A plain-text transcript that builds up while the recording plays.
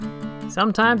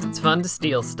Sometimes it's fun to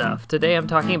steal stuff. Today I'm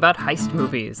talking about heist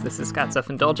movies. This is Scott's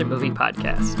Self-Indulgent Movie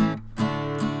Podcast.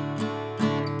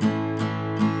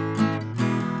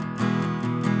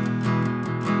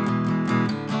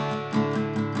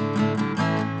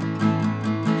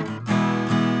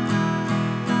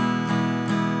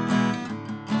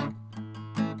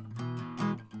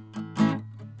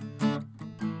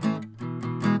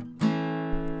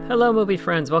 Hello, movie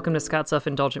friends. Welcome to Scott's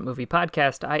Self-Indulgent Movie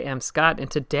Podcast. I am Scott,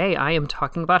 and today I am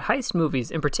talking about heist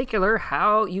movies, in particular,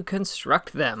 how you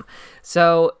construct them.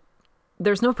 So,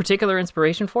 there's no particular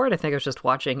inspiration for it. I think I was just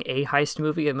watching a heist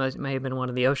movie. It may have been one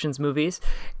of the Ocean's movies,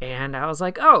 and I was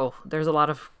like, oh, there's a lot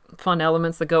of fun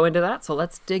elements that go into that, so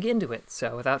let's dig into it.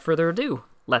 So, without further ado,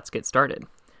 let's get started.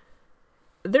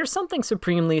 There's something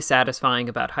supremely satisfying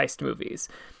about heist movies.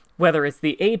 Whether it's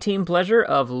the A-team pleasure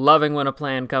of loving when a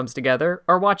plan comes together,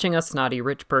 or watching a snotty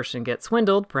rich person get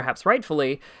swindled, perhaps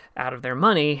rightfully, out of their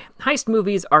money, heist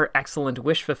movies are excellent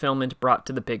wish fulfillment brought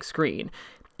to the big screen.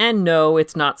 And no,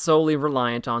 it's not solely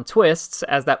reliant on twists,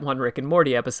 as that one Rick and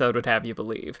Morty episode would have you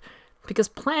believe. Because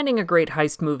planning a great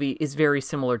heist movie is very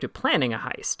similar to planning a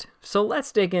heist. So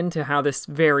let's dig into how this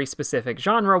very specific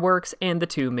genre works and the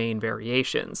two main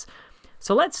variations.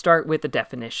 So let's start with the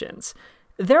definitions.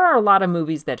 There are a lot of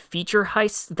movies that feature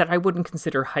heists that I wouldn't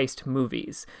consider heist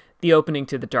movies. The opening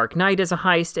to The Dark Knight is a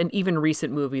heist, and even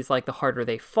recent movies like The Harder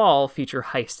They Fall feature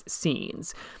heist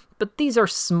scenes. But these are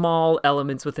small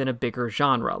elements within a bigger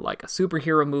genre, like a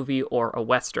superhero movie or a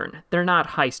western. They're not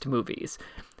heist movies.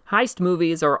 Heist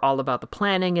movies are all about the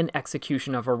planning and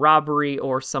execution of a robbery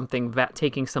or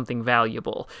taking something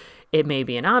valuable. It may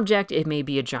be an object, it may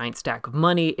be a giant stack of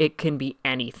money, it can be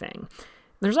anything.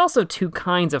 There's also two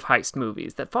kinds of heist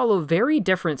movies that follow very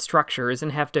different structures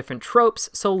and have different tropes,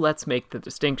 so let's make the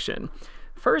distinction.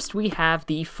 First, we have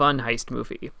the fun heist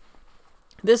movie.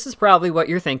 This is probably what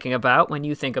you're thinking about when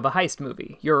you think of a heist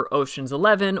movie, your Ocean's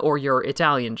 11 or your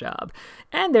Italian Job.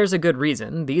 And there's a good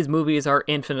reason. These movies are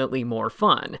infinitely more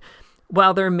fun.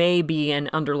 While there may be an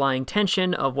underlying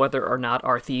tension of whether or not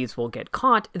our thieves will get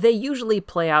caught, they usually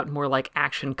play out more like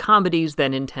action comedies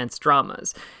than intense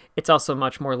dramas. It's also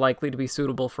much more likely to be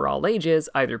suitable for all ages,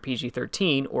 either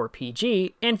PG-13 or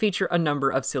PG, and feature a number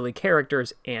of silly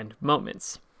characters and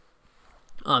moments.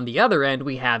 On the other end,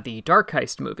 we have the dark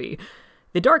heist movie.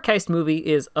 The dark heist movie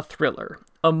is a thriller,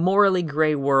 a morally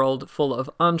gray world full of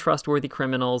untrustworthy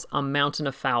criminals, a mountain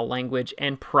of foul language,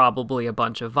 and probably a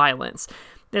bunch of violence.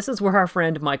 This is where our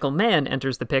friend Michael Mann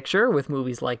enters the picture with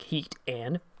movies like Heat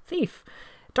and Thief.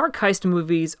 Dark heist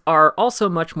movies are also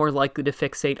much more likely to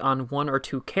fixate on one or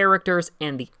two characters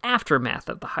and the aftermath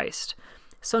of the heist.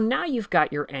 So now you've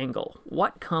got your angle.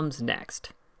 What comes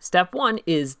next? Step one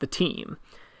is the team.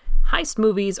 Heist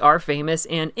movies are famous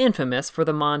and infamous for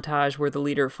the montage where the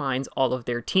leader finds all of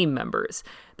their team members.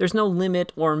 There's no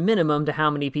limit or minimum to how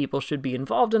many people should be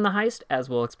involved in the heist, as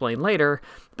we'll explain later,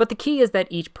 but the key is that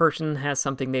each person has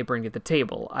something they bring to the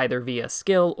table, either via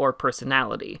skill or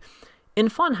personality. In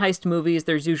fun heist movies,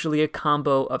 there's usually a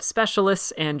combo of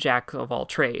specialists and jack of all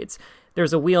trades.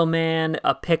 There's a wheelman,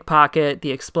 a pickpocket,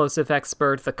 the explosive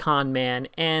expert, the con man,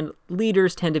 and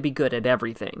leaders tend to be good at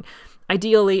everything.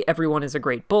 Ideally, everyone is a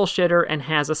great bullshitter and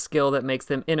has a skill that makes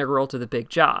them integral to the big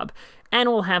job. And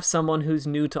we'll have someone who's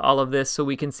new to all of this so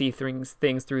we can see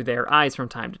things through their eyes from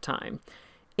time to time.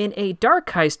 In a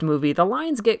dark heist movie, the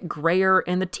lines get grayer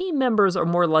and the team members are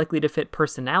more likely to fit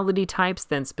personality types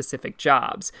than specific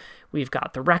jobs. We've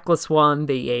got the reckless one,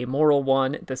 the amoral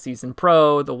one, the seasoned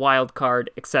pro, the wild card,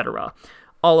 etc.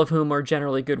 All of whom are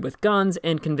generally good with guns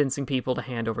and convincing people to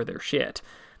hand over their shit.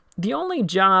 The only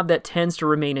job that tends to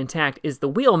remain intact is the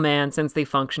wheelman, since they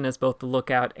function as both the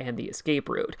lookout and the escape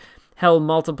route. Hell,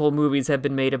 multiple movies have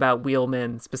been made about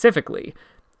wheelmen specifically.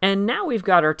 And now we've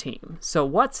got our team. So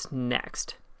what's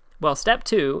next? Well, step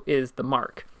two is the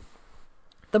mark.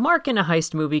 The mark in a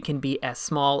heist movie can be as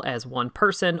small as one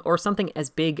person or something as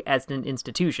big as an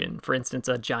institution, for instance,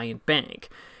 a giant bank.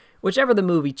 Whichever the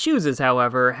movie chooses,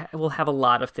 however, will have a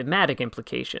lot of thematic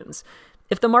implications.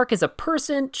 If the mark is a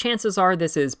person, chances are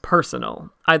this is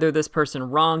personal. Either this person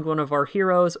wronged one of our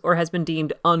heroes or has been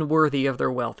deemed unworthy of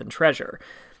their wealth and treasure.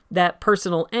 That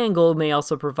personal angle may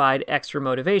also provide extra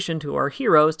motivation to our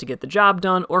heroes to get the job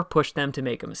done or push them to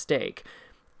make a mistake.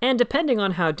 And depending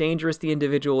on how dangerous the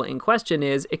individual in question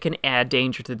is, it can add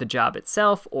danger to the job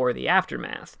itself or the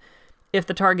aftermath. If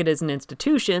the target is an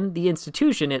institution, the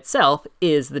institution itself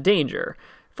is the danger.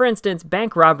 For instance,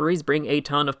 bank robberies bring a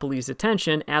ton of police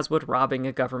attention, as would robbing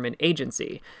a government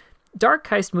agency. Dark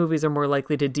heist movies are more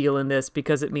likely to deal in this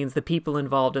because it means the people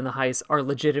involved in the heist are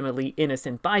legitimately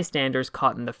innocent bystanders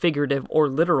caught in the figurative or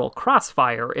literal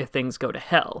crossfire if things go to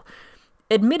hell.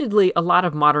 Admittedly, a lot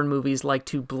of modern movies like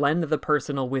to blend the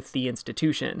personal with the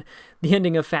institution. The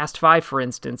ending of Fast Five, for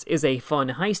instance, is a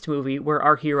fun heist movie where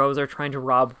our heroes are trying to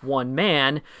rob one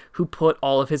man who put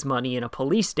all of his money in a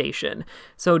police station.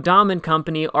 So Dom and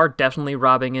company are definitely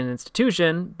robbing an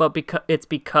institution, but it's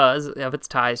because of its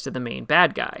ties to the main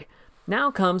bad guy.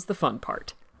 Now comes the fun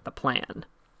part, the plan.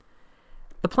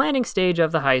 The planning stage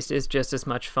of the heist is just as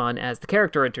much fun as the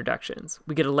character introductions.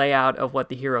 We get a layout of what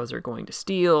the heroes are going to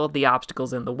steal, the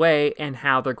obstacles in the way, and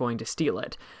how they're going to steal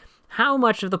it. How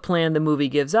much of the plan the movie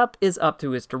gives up is up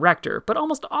to its director, but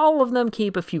almost all of them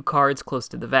keep a few cards close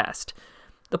to the vest.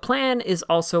 The plan is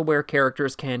also where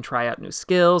characters can try out new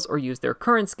skills or use their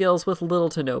current skills with little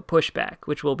to no pushback,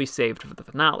 which will be saved for the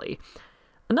finale.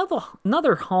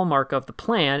 Another hallmark of the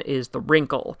plan is the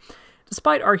wrinkle.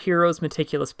 Despite our heroes'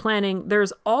 meticulous planning,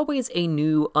 there's always a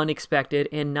new, unexpected,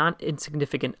 and not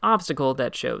insignificant obstacle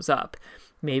that shows up.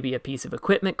 Maybe a piece of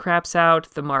equipment craps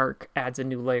out, the mark adds a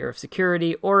new layer of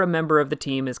security, or a member of the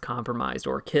team is compromised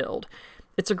or killed.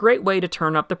 It's a great way to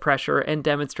turn up the pressure and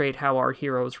demonstrate how our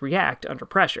heroes react under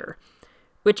pressure.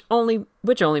 Which only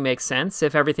makes sense.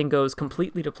 If everything goes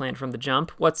completely to plan from the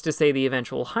jump, what's to say the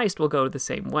eventual heist will go the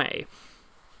same way?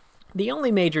 The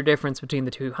only major difference between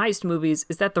the two heist movies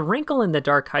is that the wrinkle in the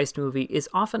dark heist movie is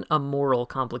often a moral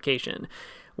complication.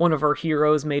 One of our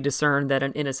heroes may discern that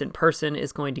an innocent person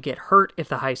is going to get hurt if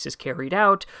the heist is carried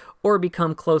out, or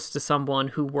become close to someone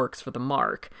who works for the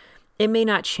mark. It may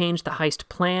not change the heist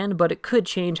plan, but it could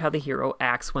change how the hero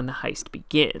acts when the heist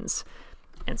begins.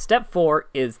 And step 4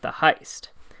 is the heist.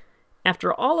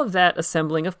 After all of that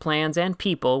assembling of plans and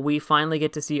people, we finally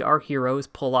get to see our heroes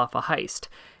pull off a heist.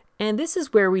 And this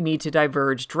is where we need to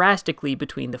diverge drastically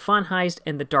between the fun heist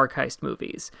and the dark heist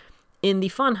movies. In the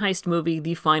fun heist movie,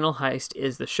 the final heist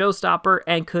is the showstopper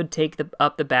and could take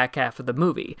up the back half of the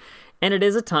movie. And it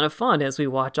is a ton of fun as we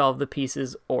watch all of the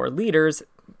pieces or leaders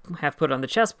have put on the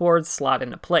chessboard slot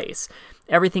into place.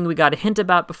 Everything we got a hint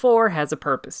about before has a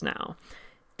purpose now.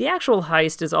 The actual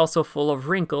heist is also full of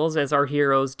wrinkles as our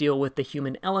heroes deal with the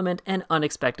human element and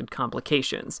unexpected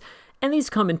complications. And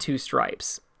these come in two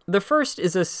stripes. The first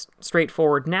is a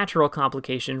straightforward natural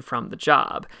complication from the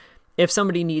job. If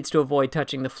somebody needs to avoid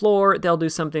touching the floor, they'll do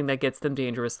something that gets them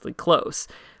dangerously close.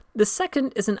 The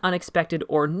second is an unexpected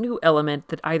or new element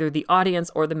that either the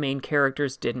audience or the main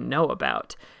characters didn't know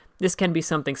about. This can be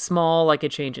something small, like a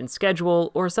change in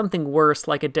schedule, or something worse,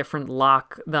 like a different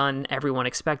lock than everyone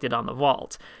expected on the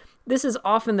vault. This is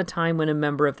often the time when a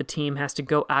member of the team has to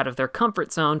go out of their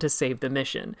comfort zone to save the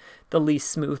mission. The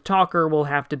least smooth talker will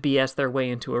have to BS their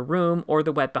way into a room, or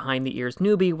the wet behind the ears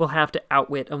newbie will have to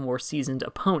outwit a more seasoned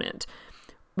opponent.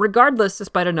 Regardless,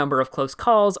 despite a number of close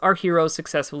calls, our heroes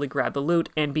successfully grab the loot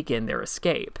and begin their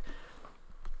escape.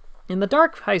 In the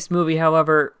dark heist movie,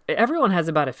 however, everyone has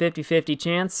about a 50-50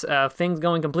 chance of things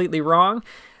going completely wrong.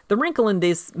 The wrinkle in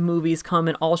these movies come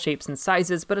in all shapes and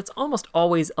sizes, but it's almost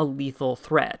always a lethal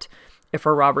threat. If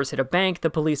our robbers hit a bank, the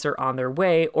police are on their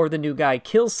way, or the new guy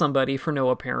kills somebody for no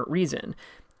apparent reason.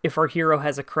 If our hero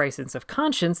has a crisis of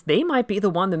conscience, they might be the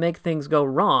one to make things go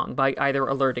wrong by either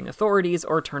alerting authorities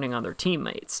or turning on their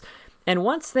teammates. And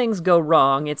once things go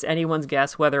wrong, it's anyone's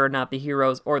guess whether or not the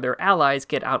heroes or their allies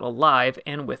get out alive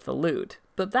and with the loot.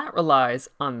 But that relies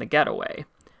on the getaway.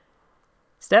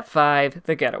 Step 5,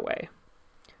 the getaway.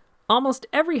 Almost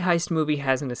every heist movie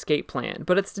has an escape plan,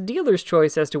 but it's the dealer's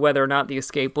choice as to whether or not the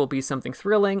escape will be something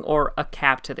thrilling or a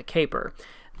cap to the caper.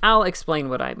 I'll explain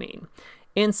what I mean.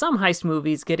 In some heist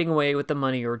movies, getting away with the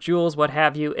money or jewels, what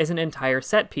have you, is an entire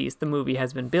set piece the movie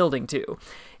has been building to.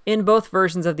 In both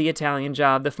versions of The Italian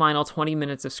Job, the final 20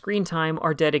 minutes of screen time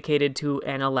are dedicated to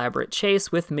an elaborate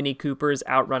chase with Mini Coopers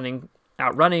outrunning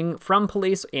from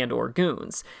police and or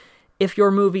goons. If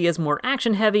your movie is more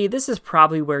action-heavy, this is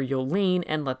probably where you'll lean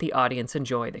and let the audience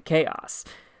enjoy the chaos.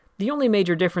 The only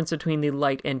major difference between the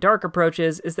light and dark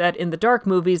approaches is that in the dark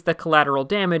movies, the collateral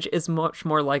damage is much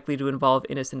more likely to involve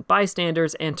innocent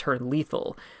bystanders and turn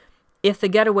lethal. If the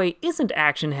getaway isn't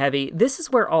action-heavy, this is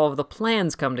where all of the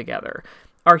plans come together.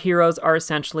 Our heroes are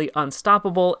essentially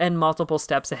unstoppable and multiple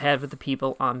steps ahead of the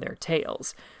people on their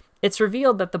tails. It's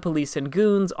revealed that the police and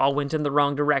goons all went in the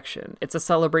wrong direction. It's a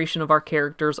celebration of our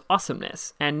characters'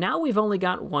 awesomeness, and now we've only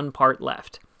got one part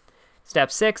left. Step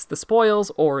 6, the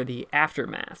spoils, or the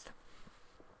aftermath.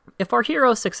 If our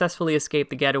heroes successfully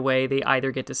escape the getaway, they either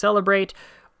get to celebrate,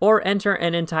 or enter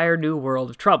an entire new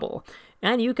world of trouble.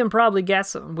 And you can probably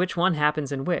guess which one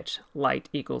happens in which. Light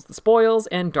equals the spoils,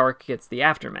 and dark gets the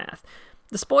aftermath.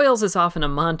 The spoils is often a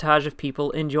montage of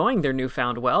people enjoying their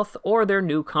newfound wealth or their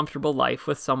new comfortable life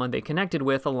with someone they connected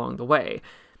with along the way.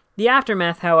 The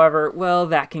aftermath, however, well,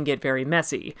 that can get very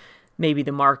messy. Maybe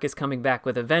the mark is coming back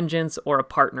with a vengeance, or a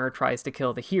partner tries to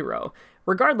kill the hero.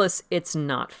 Regardless, it's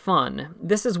not fun.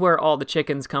 This is where all the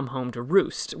chickens come home to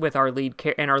roost, with our lead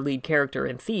character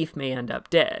and thief may end up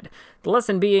dead. The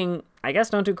lesson being, I guess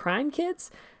don't do crime,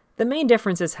 kids? The main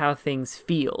difference is how things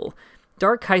feel.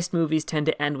 Dark heist movies tend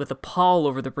to end with a pall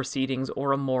over the proceedings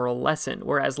or a moral lesson,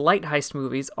 whereas light heist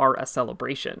movies are a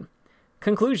celebration.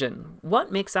 Conclusion: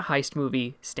 what makes a heist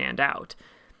movie stand out?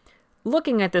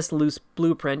 Looking at this loose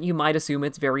blueprint, you might assume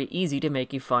it's very easy to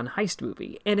make a fun heist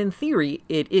movie, and in theory,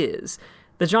 it is.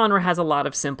 The genre has a lot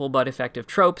of simple but effective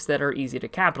tropes that are easy to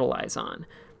capitalize on.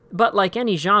 But like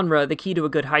any genre, the key to a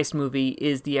good heist movie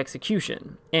is the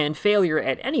execution, and failure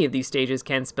at any of these stages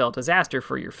can spell disaster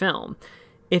for your film.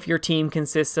 If your team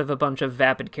consists of a bunch of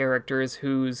vapid characters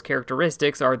whose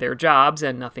characteristics are their jobs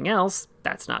and nothing else,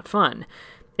 that's not fun.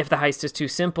 If the heist is too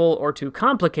simple or too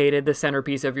complicated, the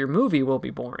centerpiece of your movie will be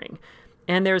boring.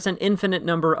 And there's an infinite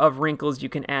number of wrinkles you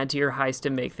can add to your heist to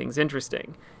make things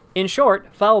interesting. In short,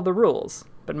 follow the rules,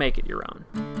 but make it your own.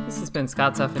 This has been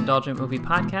Scott's Self-Indulgent Movie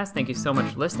Podcast. Thank you so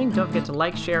much for listening. Don't forget to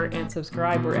like, share, and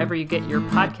subscribe wherever you get your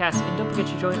podcasts. And don't forget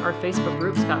to join our Facebook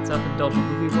group, Scott's Self-Indulgent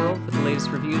Movie World, for the latest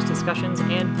reviews, discussions,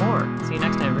 and more. See you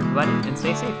next time, everybody, and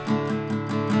stay safe.